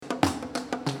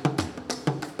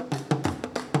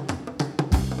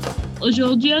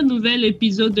Aujourd'hui, un nouvel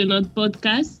épisode de notre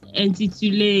podcast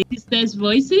intitulé Sisters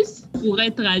Voices pourrait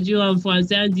traduire en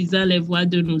français en disant les voix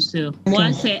de nos sœurs. Moi,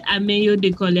 c'est Ameyo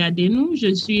Dekoleadenou.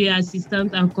 Je suis assistante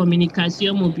en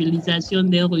communication, mobilisation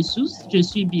des ressources. Je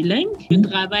suis bilingue. Je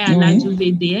travaille à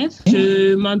l'ADVDF.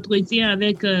 Je m'entretiens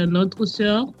avec notre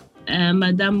sœur,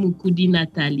 Madame MOUKOUDI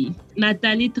Nathalie.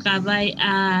 Nathalie travaille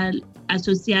à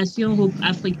Association Hope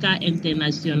Africa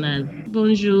Internationale.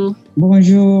 Bonjour.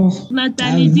 Bonjour.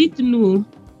 Nathalie, dites-nous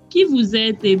qui vous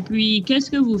êtes et puis qu'est-ce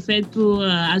que vous faites pour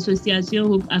Association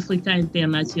Hope Africa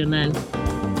Internationale?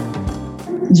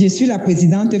 Je suis la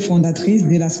présidente fondatrice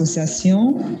de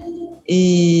l'association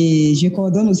et je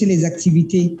coordonne aussi les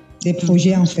activités, des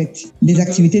projets en fait, des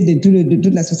activités de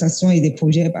toute l'association et des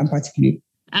projets en particulier.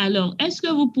 Alors, est-ce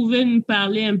que vous pouvez nous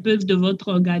parler un peu de votre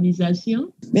organisation?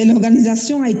 Mais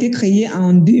l'organisation a été créée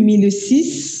en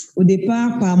 2006, au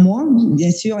départ par moi,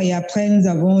 bien sûr, et après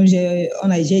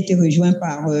j'ai été rejoint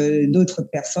par d'autres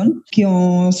personnes qui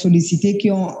ont sollicité,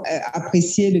 qui ont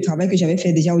apprécié le travail que j'avais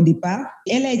fait déjà au départ.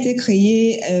 Elle a été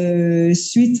créée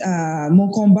suite à mon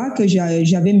combat que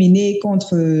j'avais mené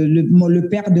contre le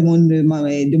père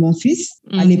de mon fils,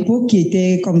 à l'époque, qui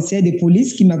était commissaire de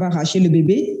police, qui m'avait arraché le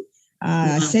bébé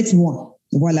à 7 mois.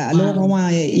 Voilà. Alors,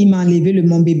 il m'a enlevé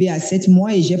mon bébé à 7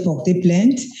 mois et j'ai porté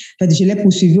plainte. En fait, je l'ai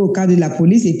poursuivi au cadre de la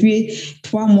police et puis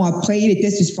 3 mois après, il était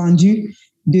suspendu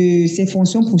de ses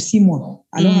fonctions pour 6 mois.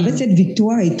 Alors, avec cette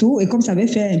victoire et tout, et comme ça avait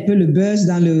fait un peu le buzz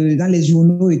dans les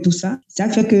journaux et tout ça, ça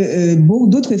fait que beaucoup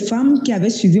d'autres femmes qui avaient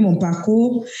suivi mon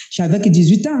parcours, j'avais que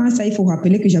 18 ans, ça il faut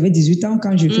rappeler que j'avais 18 ans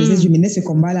quand je menais ce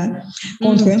combat-là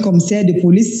contre un commissaire de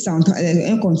police,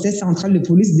 un commissaire central de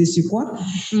police de surcroît.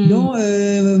 Donc,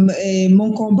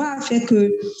 mon combat a fait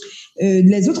que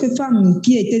les autres femmes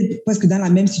qui étaient presque dans la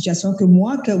même situation que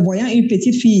moi, voyant une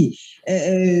petite fille,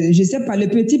 je sais pas, le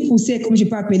petit poussé, comme je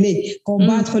peux appeler,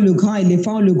 combattre le grand éléphant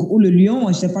ou le lion,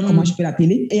 je sais pas comment je peux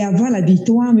l'appeler, et avoir la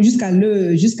victoire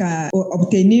jusqu'à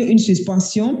obtenir une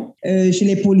suspension chez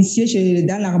les policiers,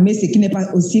 dans l'armée, ce qui n'est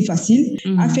pas aussi facile,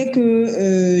 a fait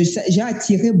que j'ai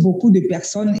attiré beaucoup de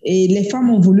personnes et les femmes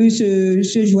ont voulu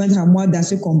se joindre à moi dans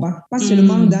ce combat, pas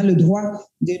seulement dans le droit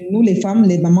de nous les femmes,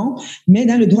 les mamans, mais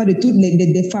dans le droit de toutes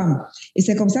les femmes. Et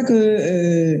c'est comme ça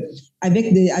que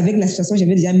avec l'association,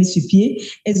 j'avais déjà mis sur pied,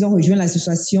 elles ont rejoint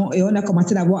l'association et on a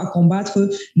commencé d'abord à combattre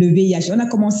le VIH. On a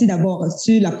commencé d'abord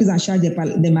sur la prise en charge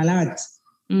des malades,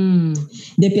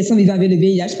 des personnes vivant avec le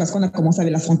VIH, parce qu'on a commencé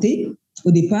avec la santé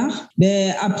au départ. Mais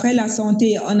après la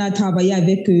santé, on a travaillé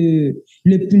avec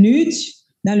le PNUD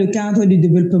dans le cadre du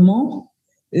développement,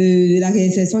 la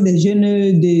réinsertion des jeunes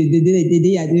de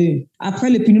DIA2.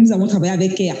 Après le PNUD, nous avons travaillé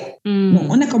avec Créée. Donc,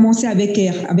 on a commencé avec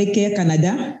Créée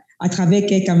Canada, à travers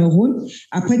Créée Cameroun.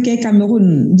 Après Créée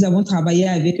Cameroun, nous avons travaillé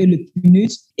avec le PNUD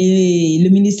et le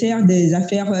ministère des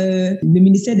Affaires, le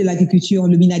ministère de l'Agriculture,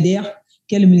 le MINADER,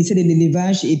 qui est le ministère de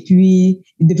l'Élevage et puis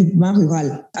du Développement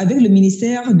Rural. Avec le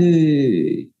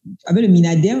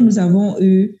MINADER, nous avons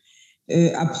eu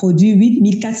à produire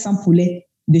 8400 poulets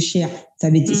de chair. Ça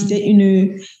veut dire,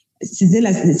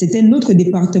 c'était notre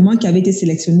département qui avait été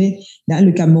sélectionné dans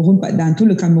le Cameroun, dans tout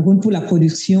le Cameroun pour la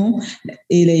production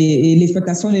et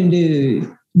l'exploitation de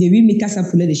 8400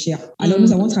 poulets de chair. Alors,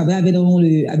 nous avons travaillé avec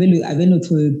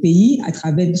notre pays à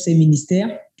travers tous ces ministères.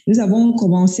 Nous avons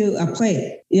commencé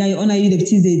après. On a eu des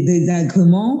petits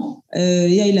désagréments.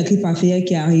 Il y a eu la grippe aviaire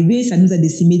qui est arrivée. Ça nous a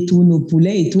décimé tous nos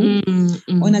poulets et tout.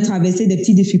 On a traversé des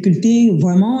petites difficultés,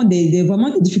 vraiment des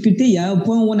difficultés. Il y a un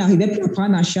point où on n'arrivait plus à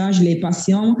prendre en charge les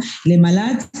patients, les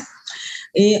malades.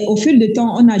 Et au fil du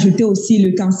temps, on a ajouté aussi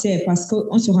le cancer parce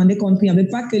qu'on se rendait compte qu'il n'y avait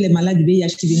pas que les malades du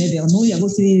VIH qui venaient vers nous, il y avait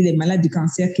aussi les malades du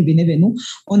cancer qui venaient vers nous.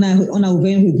 On a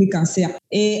ouvert une rubrique cancer.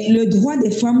 Et le droit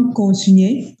des femmes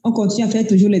continuait. On continue à faire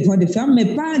toujours les droits des femmes, mais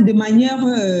pas de manière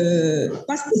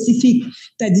pas spécifique.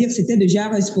 C'est-à-dire c'était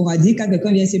déjà sporadique. Quand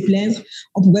quelqu'un vient se plaindre,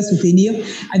 on pouvait soutenir.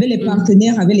 Avec les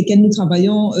partenaires avec lesquels nous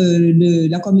travaillons,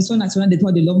 la Commission nationale des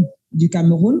droits de l'homme du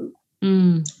Cameroun,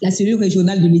 la cellule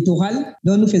régionale du littoral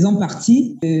dont nous faisons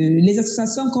partie, les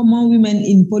associations comme Women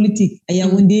in Politics à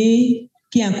Yaoundé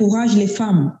qui encouragent les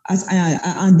femmes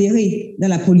à adhérer dans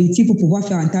la politique pour pouvoir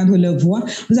faire entendre leur voix.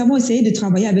 Nous avons essayé de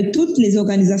travailler avec toutes les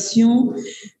organisations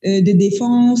de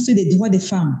défense des droits des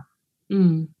femmes.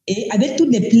 Et avec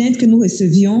toutes les plaintes que nous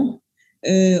recevions,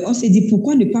 on s'est dit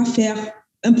pourquoi ne pas faire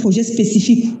un projet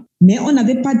spécifique. Mais on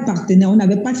n'avait pas de partenaire, on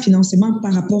n'avait pas de financement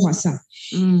par rapport à ça.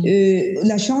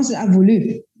 La chance a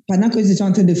voulu, pendant que j'étais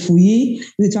en train de fouiller,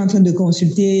 j'étais en train de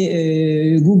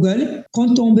consulter Google,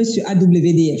 qu'on tombe sur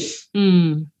AWDF.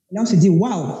 Là, on se dit,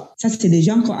 waouh, ça, c'est des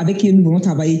gens avec qui nous voulons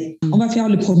travailler. On va faire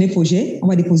le premier projet, on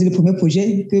va déposer le premier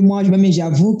projet que moi,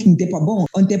 j'avoue, qui n'était pas bon.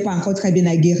 On n'était pas encore très bien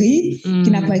aguerri,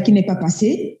 qui n'est pas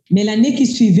passé. Mais l'année qui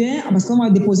suivait, parce qu'on va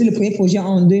déposer le premier projet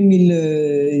en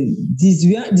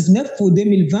 2019 pour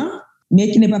 2020, mais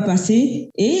qui n'est pas passé.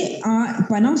 Et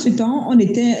pendant ce temps, on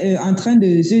était en train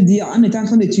de se dire, on était en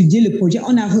train d'étudier le projet.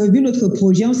 On a revu notre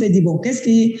projet. On s'est dit, bon, qu'est-ce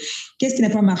qui n'a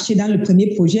pas marché dans le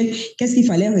premier projet? Qu'est-ce qu'il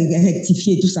fallait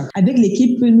rectifier, tout ça. Avec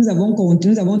l'équipe, nous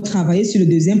avons travaillé sur le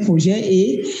deuxième projet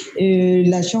et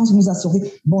la chance nous a souri.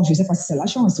 Bon, je ne sais pas si c'est la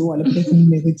chance ou alors peut-être que nous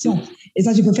méritions. Et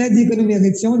ça, je préfère dire que nous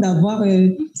méritions d'avoir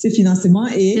ce financement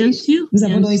et nous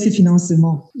avons donné ce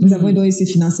financement. Nous avons donné ce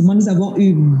financement. Nous avons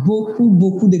eu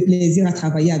beaucoup de plaisir à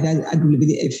travailler avec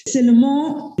AWDF.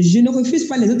 Seulement, je ne refuse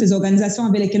pas les autres organisations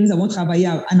avec lesquelles nous avons travaillé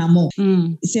en amont.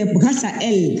 C'est grâce à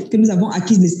elles que nous avons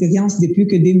acquis l'expérience depuis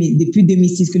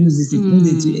 2006 que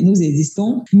nous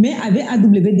existons. Mais avec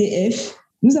AWDF,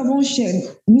 nous sommes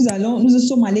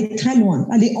allés très loin.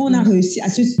 On a réussi à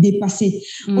se dépasser.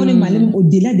 On est allé même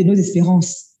au-delà de nos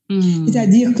espérances.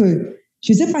 C'est-à-dire que,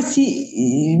 je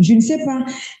ne sais pas,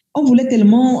 on voulait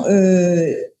tellement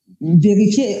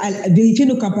vérifier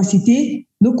nos capacités,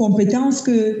 nos compétences,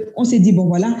 qu'on s'est dit, bon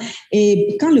voilà.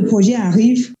 Et quand le projet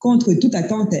arrive, contre toute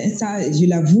attente, ça je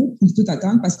l'avoue, contre toute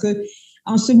attente, parce que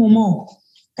en ce moment,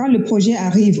 quand le projet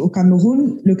arrive au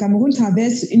Cameroun, le Cameroun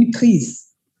traverse une crise.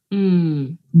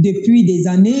 Depuis des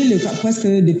années, presque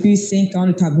depuis 5 ans,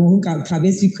 le Cameroun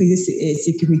traverse une crise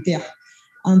sécuritaire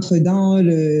dans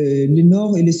le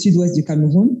nord et le sud-ouest du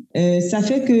Cameroun. Ça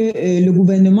fait que le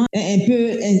gouvernement est un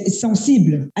peu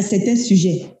sensible à certains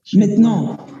sujets.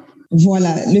 Maintenant,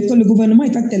 voilà, le gouvernement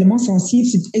est tellement sensible,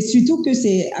 et surtout que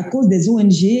c'est à cause des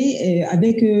ONG,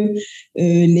 avec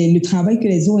le travail que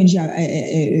les ONG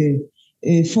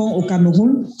font au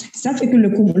Cameroun. Ça fait que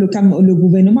le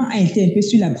gouvernement a été un peu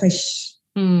sur la brèche.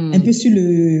 Un peu sur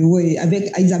ils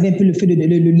avaient un peu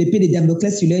l'épée de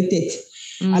Damoclès sur leur tête.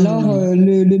 Alors,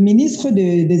 le ministre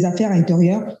des Affaires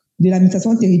intérieures, de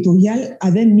l'administration territoriale,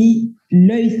 avait mis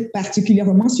l'œil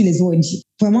particulièrement sur les ONG.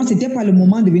 Vraiment, c'était pas le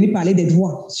moment de venir parler des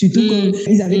droits, surtout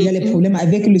qu'ils avaient déjà les problèmes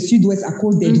avec le Sud-Ouest à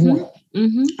cause des droits.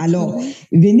 Alors,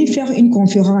 venir faire une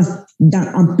conférence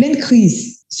en pleine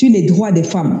crise sur les droits des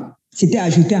femmes, c'était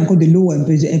ajouter encore de l'eau, un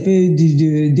peu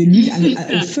de l'huile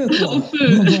au feu, quoi.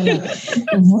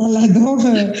 Voilà. Donc,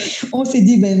 on s'est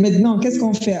dit, maintenant, qu'est-ce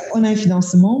qu'on fait? On a un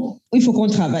financement, il faut qu'on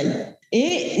travaille.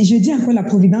 Et je dis encore la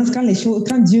providence, quand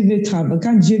Dieu veut travailler,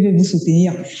 quand Dieu veut vous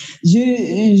soutenir,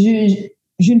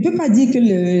 je ne peux pas dire que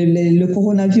le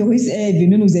coronavirus est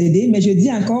venu nous aider, mais je dis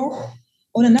encore,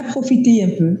 on en a profité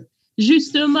un peu.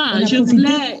 Justement,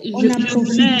 on a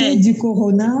profité du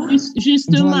corona.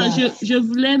 Justement, voilà. je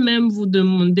voulais même vous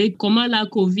demander comment la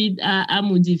COVID a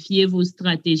modifié vos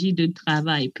stratégies de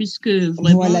travail, puisque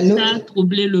vraiment ça a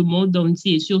troublé le monde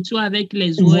entier, surtout avec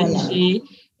les ONG. Voilà.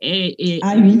 Et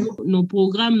nos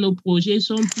programmes, nos projets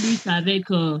sont plus avec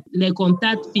les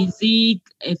contacts physiques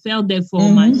et faire des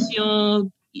formations,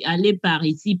 aller par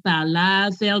ici, par là,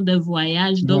 faire des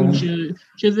voyages. Donc,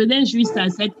 je venais juste à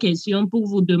cette question pour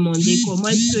vous demander comment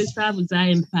est-ce que ça vous a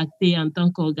impacté en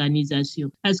tant qu'organisation.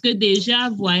 Parce que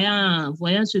déjà, voyant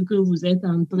ce que vous êtes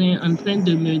en train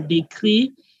de me décrire,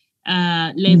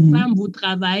 les femmes, vous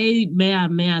travaillez main à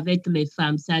main avec les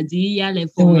femmes, c'est-à-dire il y a les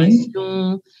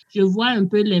formations. Je vois un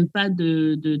peu l'impact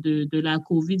de la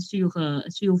COVID sur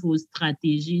vos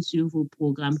stratégies, sur vos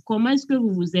programmes. Comment est-ce que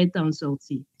vous vous êtes en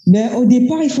sortis? Au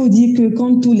départ, il faut dire que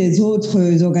comme toutes les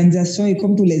autres organisations et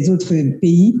comme tous les autres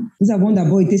pays, nous avons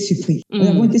d'abord été surpris. Nous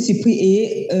avons été surpris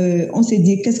et on s'est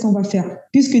dit, qu'est-ce qu'on va faire?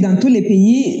 Puisque dans tous les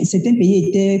pays, certains pays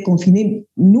étaient confinés.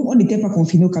 Nous, on n'était pas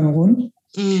confinés au Cameroun.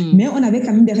 Mais on avait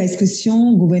quand même des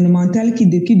restrictions gouvernementales qui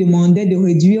demandaient de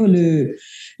réduire le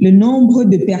nombre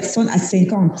de personnes à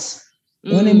 50. Et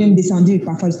on est même descendu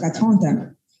parfois jusqu'à 30.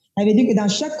 Ça veut dire que dans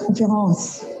chaque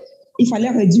conférence, il fallait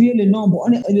réduire le nombre.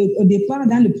 Au départ,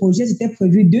 dans le projet, c'était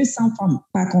prévu 200 femmes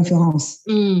par conférence.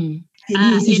 Vous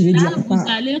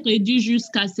allez réduire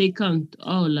jusqu'à 50.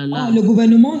 Oh là là. Le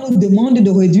gouvernement nous demande de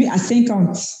réduire à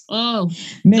 50. Oh,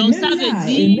 mais donc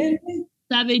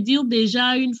ça veut dire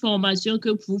déjà une formation que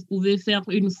vous pouvez faire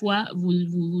une fois,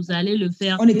 vous allez le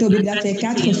faire. On était obligé de faire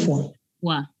 4 fois.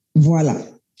 Ouais. Voilà.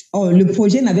 Le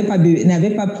projet n'avait pas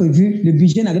prévu, le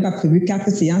budget n'avait pas prévu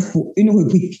 4 séances pour une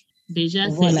rubrique. Déjà,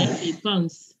 c'est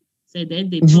des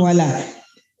dépenses.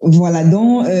 Voilà,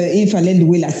 donc il fallait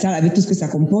louer la salle avec tout ce que ça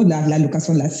comporte, la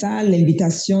location de la salle,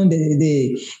 l'invitation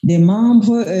des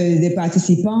membres, des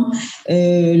participants,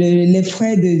 les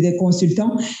frais des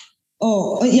consultants.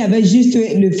 Il y avait juste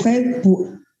le frais pour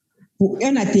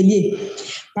un atelier.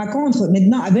 Par contre,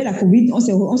 maintenant, avec la COVID, on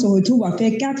se retrouve à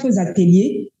faire 4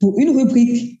 ateliers pour une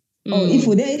rubrique. Or, il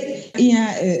faudrait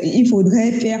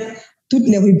faire toutes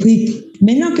les rubriques.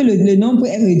 Maintenant que le nombre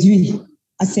est réduit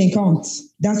à 50,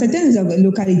 dans certaines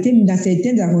localités, dans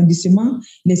certains arrondissements,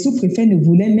 les sous-préfets ne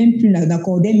voulaient même plus,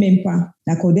 n'accordaient même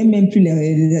plus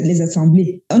les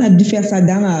assemblées. On a dû faire ça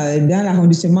dans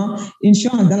l'arrondissement, une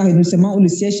chambre dans l'arrondissement où le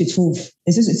siège se trouve.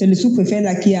 Et c'est le sous-préfet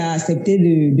là qui a accepté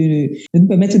de nous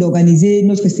permettre d'organiser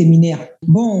notre séminaire.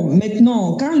 Bon,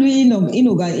 maintenant, quand lui, il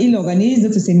organise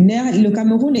notre séminaire, le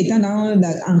Cameroun étant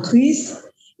en crise,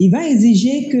 il va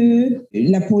exiger que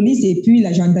la police et puis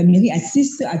la gendarmerie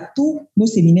assistent à tous nos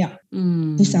séminaires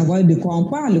pour savoir de quoi on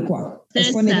parle, quoi.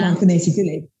 Est-ce qu'on est en train d'inciter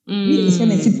est-ce qu'on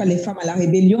n'incite pas les femmes à la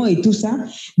rébellion et tout ça?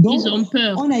 Donc, ils ont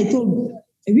peur.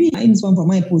 Oui, ils nous ont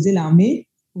vraiment imposé l'armée.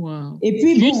 Wow. Et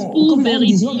puis, juste pour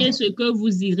vérifier ce que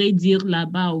vous irez dire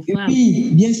là-bas aux femmes.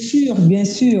 Oui, bien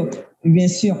sûr.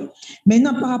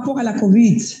 Maintenant, par rapport à la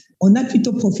COVID, on a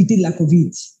plutôt profité de la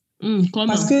COVID. Comment?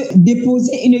 Parce que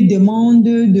déposer une demande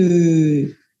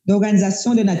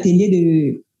d'organisation d'un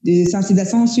atelier de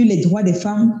sensibilisation sur les droits des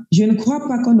femmes, je ne crois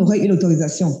pas qu'on aurait eu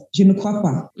l'autorisation. Je ne crois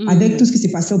pas. Avec tout ce qui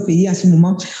s'est passé au pays à ce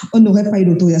moment, on n'aurait pas eu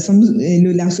l'autorisation.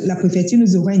 La préfecture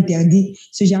nous aurait interdit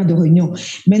ce genre de réunion.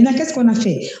 Maintenant, qu'est-ce qu'on a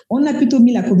fait? On a plutôt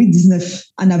mis la COVID-19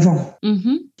 en avant.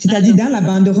 C'est-à-dire dans la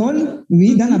banderole,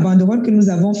 dans la banderole que nous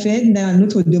avons faite, dans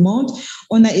notre demande,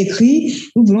 on a écrit,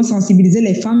 nous voulons sensibiliser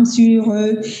les femmes sur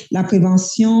la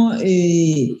prévention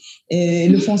et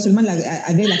le fonctionnement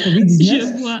avec la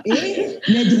COVID-19 et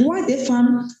les droits des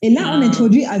femmes. Et là, on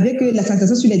introduit avec la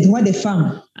sensibilisation sur les droits des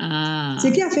femmes. Ce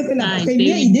qui a fait que la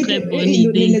première idée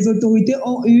que les autorités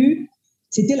ont eue,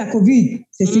 c'était la COVID.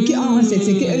 C'est ce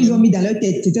qu'ils ont mis dans leur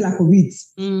tête, c'était la COVID.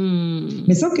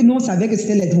 Mais sauf que nous, on savait que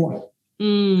c'était les droits.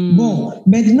 Bon,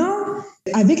 maintenant,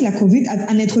 avec la COVID,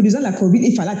 en introduisant la COVID,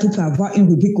 il fallait tout avoir une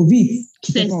rubrique COVID.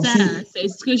 C'est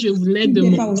ce que je voulais demander.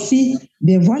 Qui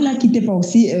n'était pas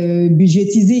aussi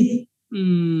budgétisé.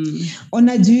 On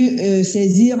a dû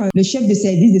saisir le chef de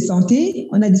service de santé,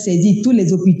 on a dû saisir tous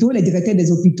les hôpitaux, les directeurs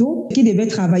des hôpitaux qui devaient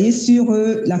travailler sur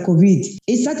la COVID.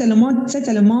 Et ça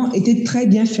tellement était très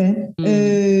bien fait.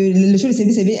 Le chef de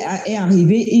service est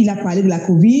arrivé, il a parlé de la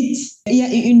COVID. Il y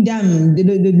a une dame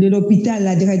de l'hôpital,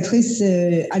 la directrice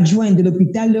adjointe de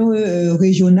l'hôpital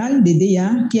régional des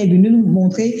DEA, qui est venue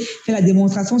nous faire la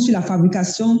démonstration sur la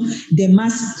fabrication des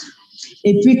masques.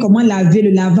 Et puis, comment laver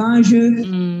le lavage,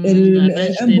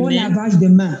 un bon lavage de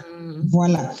mains.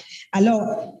 Voilà. Alors,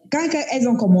 quand ils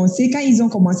ont commencé,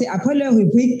 après leur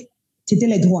rubrique, c'était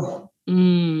les droits.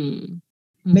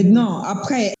 Maintenant,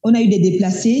 après, on a eu des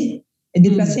déplacés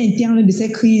internes de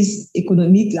ces crises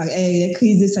économiques, les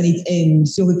crises sanitaires,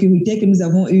 sécuritaires que nous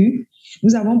avons eues.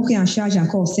 Nous avons pris en charge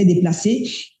encore ces déplacés,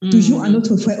 toujours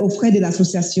aux frais de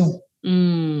l'association.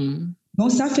 Donc,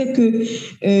 ça fait que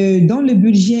dans le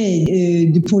budget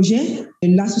du projet,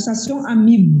 l'association a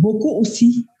mis beaucoup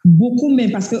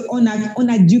même, parce qu'on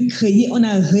a dû récréer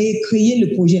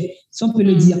le projet, si on peut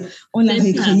le dire. On l'a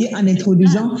récréé en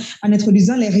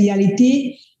introduisant les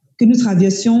réalités que nous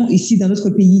traversions ici dans notre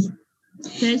pays.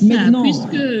 C'est ça, maintenant,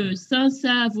 puisque sans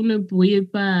ça, vous ne pourriez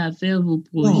pas faire vos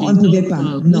projets. Non, on ne pouvait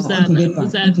pas. Vous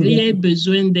aviez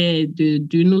besoin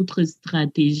d'une autre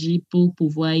stratégie pour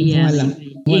pouvoir y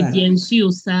arriver. Et bien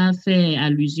sûr, ça fait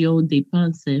allusion aux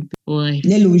dépenses. Ouais.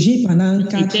 Les logis pendant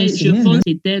 4 semaines. Je pense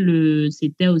que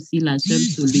c'était aussi la seule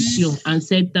solution en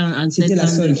cette temps. C'était la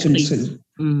seule solution.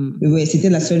 Oui, c'était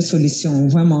la seule solution,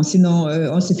 vraiment. Sinon,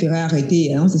 on se ferait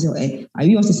arrêter. On se serait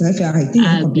fait arrêter.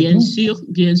 Bien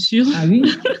sûr. Ah oui.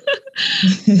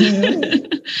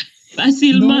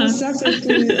 Facilement. Donc, ça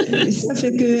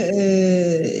fait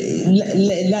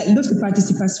que notre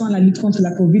participation à la lutte contre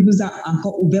la COVID nous a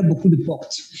encore ouvert beaucoup de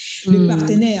portes. Les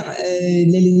partenaires,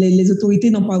 les autorités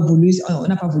on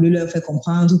n'a pas voulu leur faire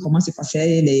comprendre comment se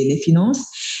passaient les finances.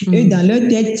 Eux, dans leur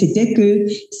tête, c'était que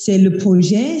c'est le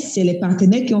projet, c'est les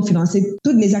partenaires qui ont financé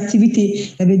toutes les activités.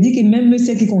 Ça veut dire que même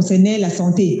celles qui concernaient la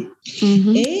santé.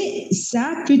 Et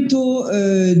ça a plutôt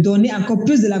donné encore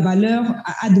plus de la valeur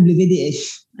à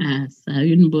AWDF. Ah, ça,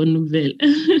 une bonne nouvelle.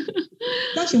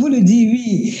 Quand je vous le dis,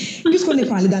 oui. Puisqu'on est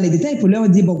parlé dans les détails, pour leur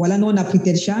dire, bon, voilà, nous, on a pris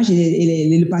telle charge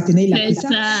et le partenaire, il a pris ça.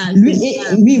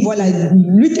 Oui, voilà.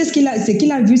 Lui, ce qu'il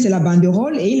a vu, c'est la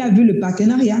banderole et il a vu le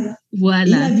partenariat. Voilà.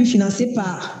 Il a vu financé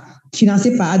par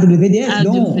AWDF.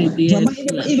 Donc, vraiment,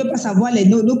 il ne veut pas savoir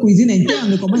nos cuisines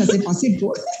internes, comment ça s'est passé.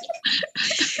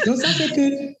 Donc, ça fait que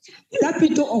ça a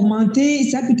plutôt augmenté,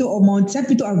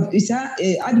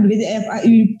 AWDF a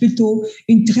eu plutôt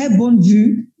une très bonne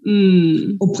vue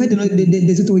auprès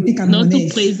des autorités camerounaises.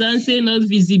 Notre présence et notre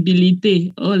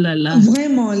visibilité. Oh là là.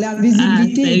 Vraiment, la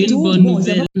visibilité c'est et tout. Bonne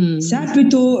nouvelle. Ça a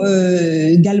plutôt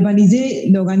galvanisé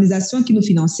l'organisation qui nous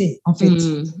finançait, en fait.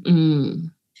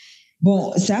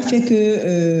 Bon, ça a fait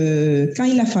que quand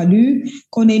il a fallu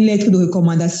qu'on ait une lettre de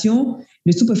recommandation,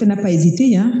 le sous-préfet n'a pas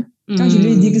hésité. Hein. Quand je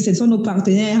lui ai dit que ce sont nos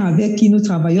partenaires avec qui nous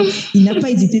travaillons, il n'a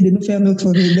pas hésité de nous faire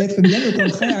notre lettre. Bien au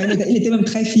contraire, il était même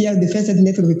très fier de faire cette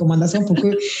lettre de recommandation pour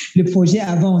que le projet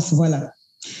avance. Voilà.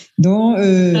 Donc,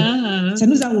 ça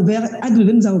nous a ouvert,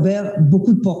 AW nous a ouvert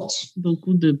beaucoup de portes.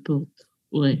 Beaucoup de portes,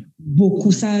 ouais.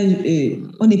 Beaucoup. Ça,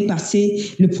 on est passé.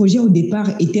 Le projet au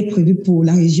départ était prévu pour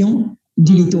la région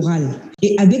du littoral.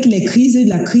 Et avec la crise de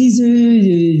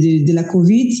la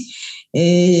Covid,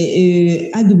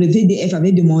 AWDF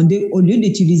avait demandé, au lieu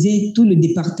d'utiliser tout le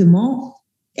département,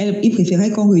 il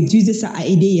préférait qu'on réduise ça à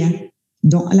EDEA,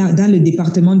 dans le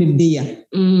département de l'EDEA.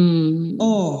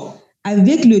 Or,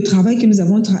 avec le travail que nous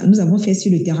avons fait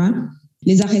sur le terrain,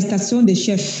 les arrestations des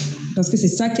chefs, parce que c'est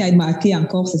ça qui a marqué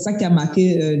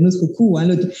notre coup. Hein.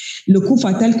 Le coup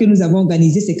fatal que nous avons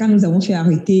organisé, c'est quand nous avons fait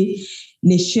arrêter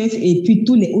les chefs et puis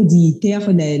tous les hauts dignitaires.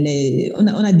 On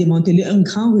a démantelé un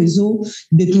grand réseau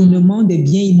de détournement des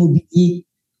biens immobiliers.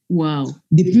 Wow.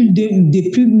 Depuis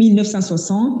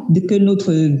 1960, que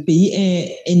notre pays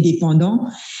est indépendant,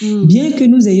 bien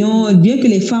que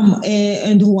les femmes aient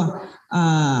un droit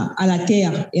à la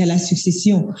terre et à la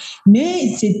succession,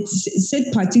 mais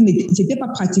cette pratique n'était pas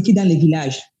pratiquée dans les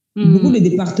villages. Beaucoup de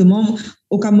départements,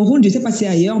 au Cameroun, je ne sais pas si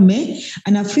ailleurs, mais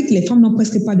en Afrique, les femmes n'ont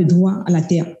presque pas de droit à la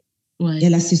terre et à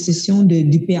la succession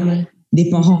du père, des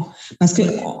parents, parce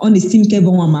qu'on estime qu'elles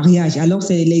vont en mariage. Alors,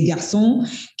 c'est les garçons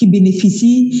qui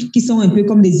bénéficient, qui sont un peu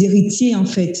comme des héritiers, en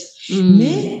fait.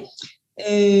 Mais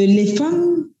les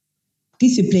femmes qui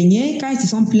se plaignaient, quand elles se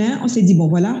sont plaintes, on s'est dit, bon,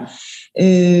 voilà,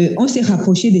 on s'est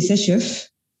rapproché de ces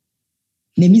chefs,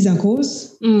 les mises en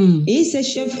cause, et ces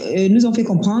chefs nous ont fait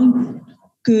comprendre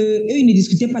qu'eux, ils ne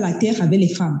discutaient pas la terre avec les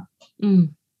femmes.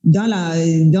 Dans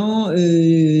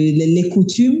les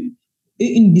coutumes,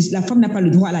 la femme n'a pas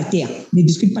le droit à la terre, ne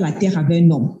discute pas la terre avec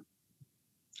un homme.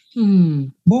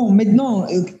 Bon, maintenant,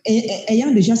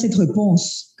 ayant déjà cette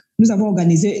réponse, nous avons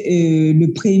organisé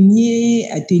le premier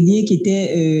atelier qui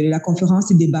était la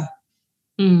conférence débat.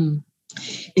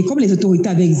 Et comme les autorités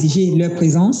avaient exigé leur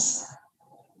présence,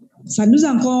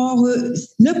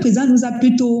 leur présence nous a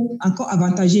plutôt encore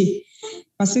avantagés.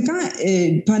 Parce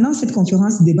que pendant cette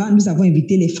conférence débat, nous avons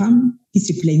invité les femmes qui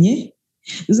se plaignaient,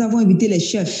 nous avons invité les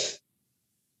chefs,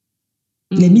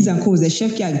 les mises en cause, les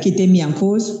chefs qui étaient mis en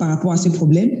cause par rapport à ce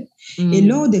problème. Et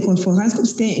lors des conférences, comme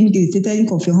c'était une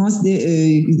conférence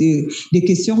de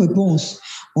questions-réponses,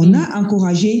 on a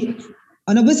encouragé,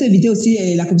 on a aussi invité aussi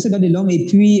la commission des droits de l'homme et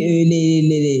puis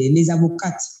les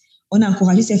avocates. On a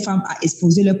encouragé ces femmes à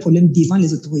exposer leurs problèmes devant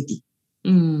les autorités.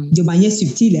 De manière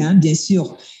subtile, hein, bien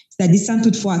sûr. C'est-à-dire sans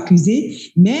toutefois accuser,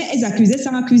 mais elles accusaient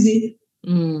sans accuser.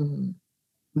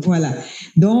 Voilà.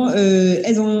 Donc,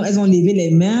 elles ont levé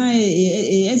les mains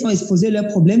et elles ont exposé leurs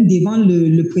problèmes devant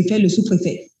le préfet, le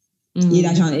sous-préfet. Et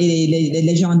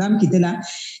les gendarmes qui étaient là,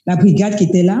 la brigade qui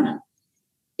était là.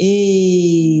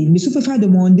 Et le sous-préfet a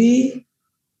demandé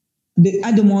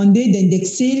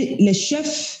d'indexer les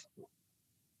chefs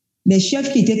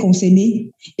qui étaient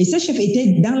concernés. Et ces chefs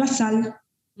étaient dans la salle.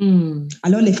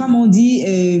 Alors, les femmes ont dit,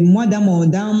 moi, dans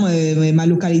ma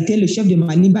localité, le chef de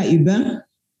Malimba urbain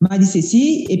m'a dit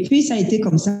ceci, et puis ça a été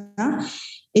comme ça.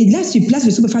 Et là, sur place,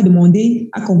 le sous-préfet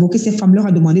a convoqué ces femmes, leur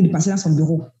a demandé de passer dans son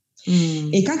bureau.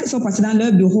 Et quand elles sont passées dans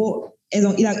leur bureau,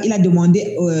 il a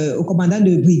demandé au commandant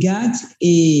de brigade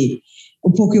et au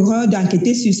procureur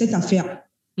d'enquêter sur cette affaire.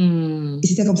 Et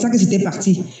c'était comme ça que c'était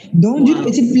parti. Donc, d'une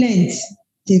petite plainte,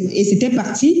 et c'était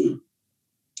parti.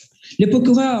 Le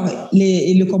procureur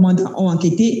et le commandant ont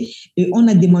enquêté et on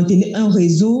a démantelé un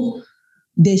réseau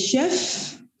des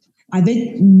chefs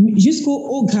jusqu'au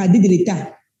haut gradé de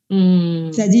l'État.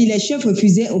 C'est-à-dire les chefs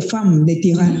refusaient aux femmes des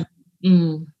terrains.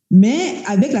 Mais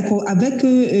avec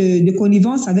de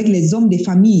connivence avec les hommes des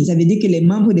familles, ça veut dire que les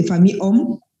membres des familles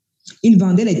hommes, ils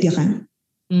vendaient les terrains.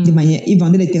 Ils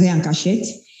vendaient les terrains en cachette.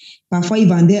 Parfois, ils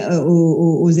vendaient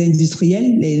aux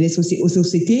industriels, aux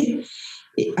sociétés.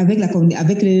 Et avec la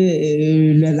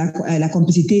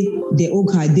complicité des hauts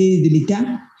gradés de l'État,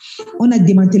 on a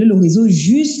démantelé le réseau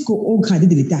jusqu'au haut gradé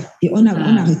de l'État. Et on a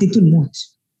arrêté tout le monde.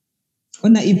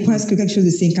 On a eu presque quelque chose de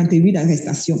 58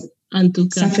 arrestations. En tout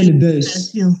cas, ça fait le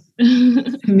buzz.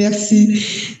 Merci.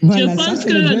 Voilà, je pense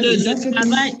que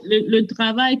le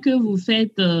travail que vous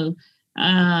faites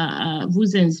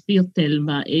vous inspire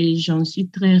tellement et j'en suis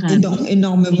très ravie.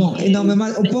 Énormément.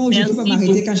 Au point où je ne peux pas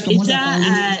m'arrêter quand je commence à parler.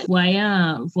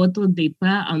 Voyant votre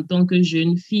départ en tant que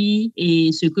jeune fille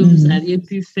et ce que vous avez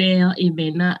pu faire et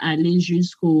maintenant aller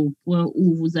jusqu'au point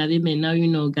où vous avez maintenant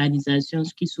une organisation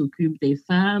qui s'occupe des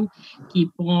femmes, qui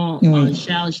prend en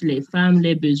charge les femmes,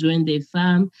 les besoins des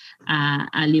femmes,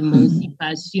 à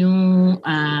l'émancipation,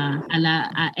 à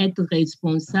être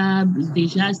responsable.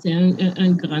 Déjà, c'est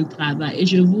un grand travail. Et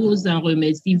je vous en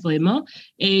remercie vraiment.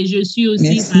 Et je suis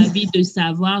aussi ravie de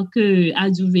savoir que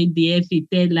ADUVDF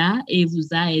était là et vous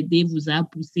a aidé, vous a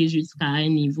poussé jusqu'à un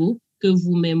niveau que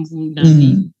vous-même, vous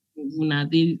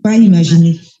n'avez pas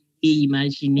imaginé.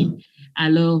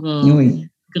 Alors,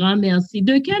 grand merci.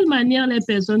 De quelle manière les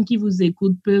personnes qui vous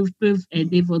écoutent peuvent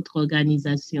aider votre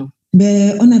organisation?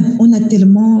 On a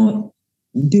tellement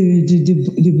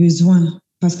de besoins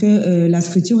parce que la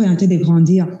structure est en train de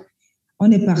grandir. On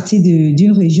est parti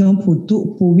d'une région pour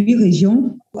 8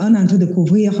 régions. On est en train de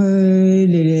couvrir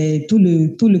tout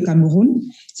le Cameroun.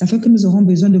 Ça fait que nous aurons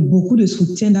besoin de beaucoup de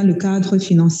soutien dans le cadre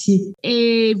financier.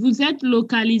 Et vous êtes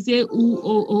localisé où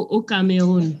au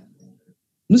Cameroun?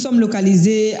 Nous sommes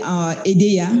localisés à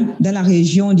Edéa, dans la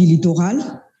région du littoral.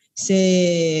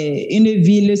 C'est une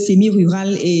ville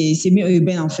semi-rurale et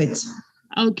semi-urbaine en fait.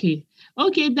 Ok,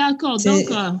 d'accord.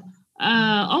 Donc,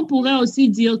 on pourrait aussi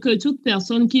dire que toute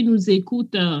personne qui nous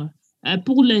écoute,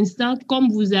 pour l'instant, comme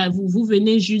vous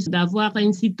venez juste d'avoir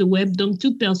un site web, donc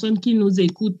toute personne qui nous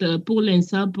écoute pour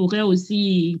l'instant pourrait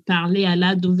aussi parler à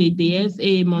l'ADUVDF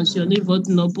et mentionner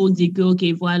votre nom pour dire que, OK,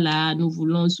 voilà, nous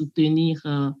voulons soutenir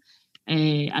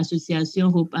Association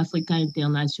Hope Africa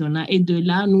Internationale. Et de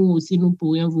là, nous aussi, nous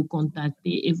pourrions vous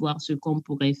contacter et voir ce qu'on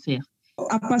pourrait faire.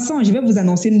 En passant, je vais vous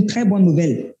annoncer une très bonne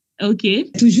nouvelle. OK.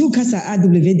 Toujours grâce à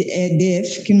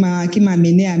AWDF qui m'a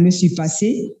amené à me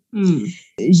surpasser.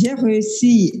 J'ai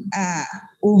réussi à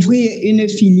ouvrir une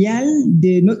filiale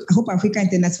de notre Hope Africa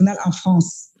Internationale en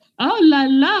France. Oh là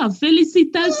là,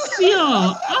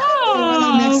 félicitations! Oh,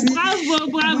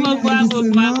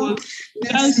 bravo.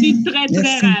 Je suis très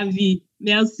ravie.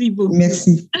 Merci beaucoup.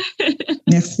 Merci.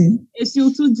 Et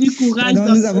surtout du courage. Donc,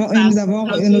 nous avons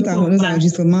nos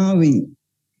enregistrements, oui.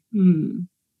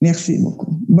 Merci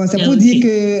beaucoup. Bon, c'est pour dire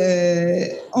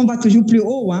qu'on va toujours plus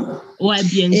haut, hein? Oui,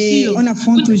 bien et sûr. On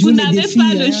affronte toujours les défis. Vous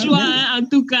n'avez pas le choix, en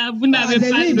tout cas. Vous n'avez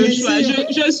pas le choix.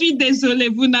 Je suis désolée,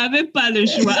 vous n'avez pas le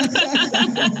choix.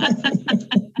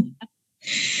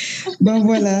 Bon,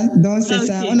 voilà. Donc, c'est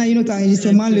ça. On a eu notre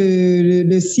enregistrement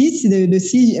le 6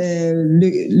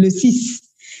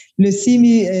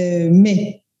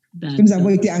 mai. Que nous avons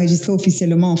été enregistrés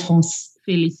officiellement en France.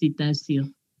 Félicitations.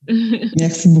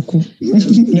 Merci beaucoup.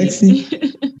 Merci.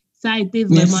 Ça a été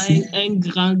vraiment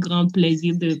un grand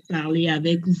plaisir de parler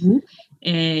avec vous.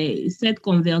 Cette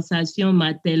conversation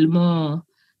m'a tellement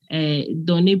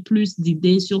donné plus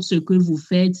d'idées sur ce que vous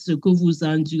faites, ce que vous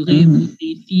endurez, vos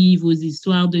défis, vos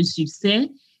histoires de succès.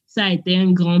 Ça a été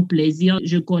un grand plaisir.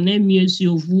 Je connais mieux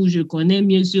sur vous, je connais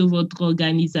mieux sur votre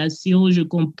organisation, je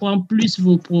comprends plus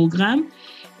vos programmes.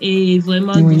 Et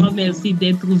vraiment, grand merci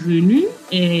d'être venu.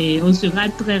 Et on sera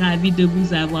très ravis de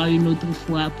vous avoir une autre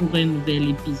fois pour un nouvel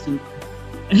épisode.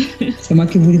 C'est moi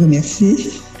qui vous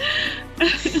remercie.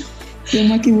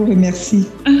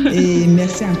 Et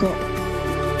merci encore.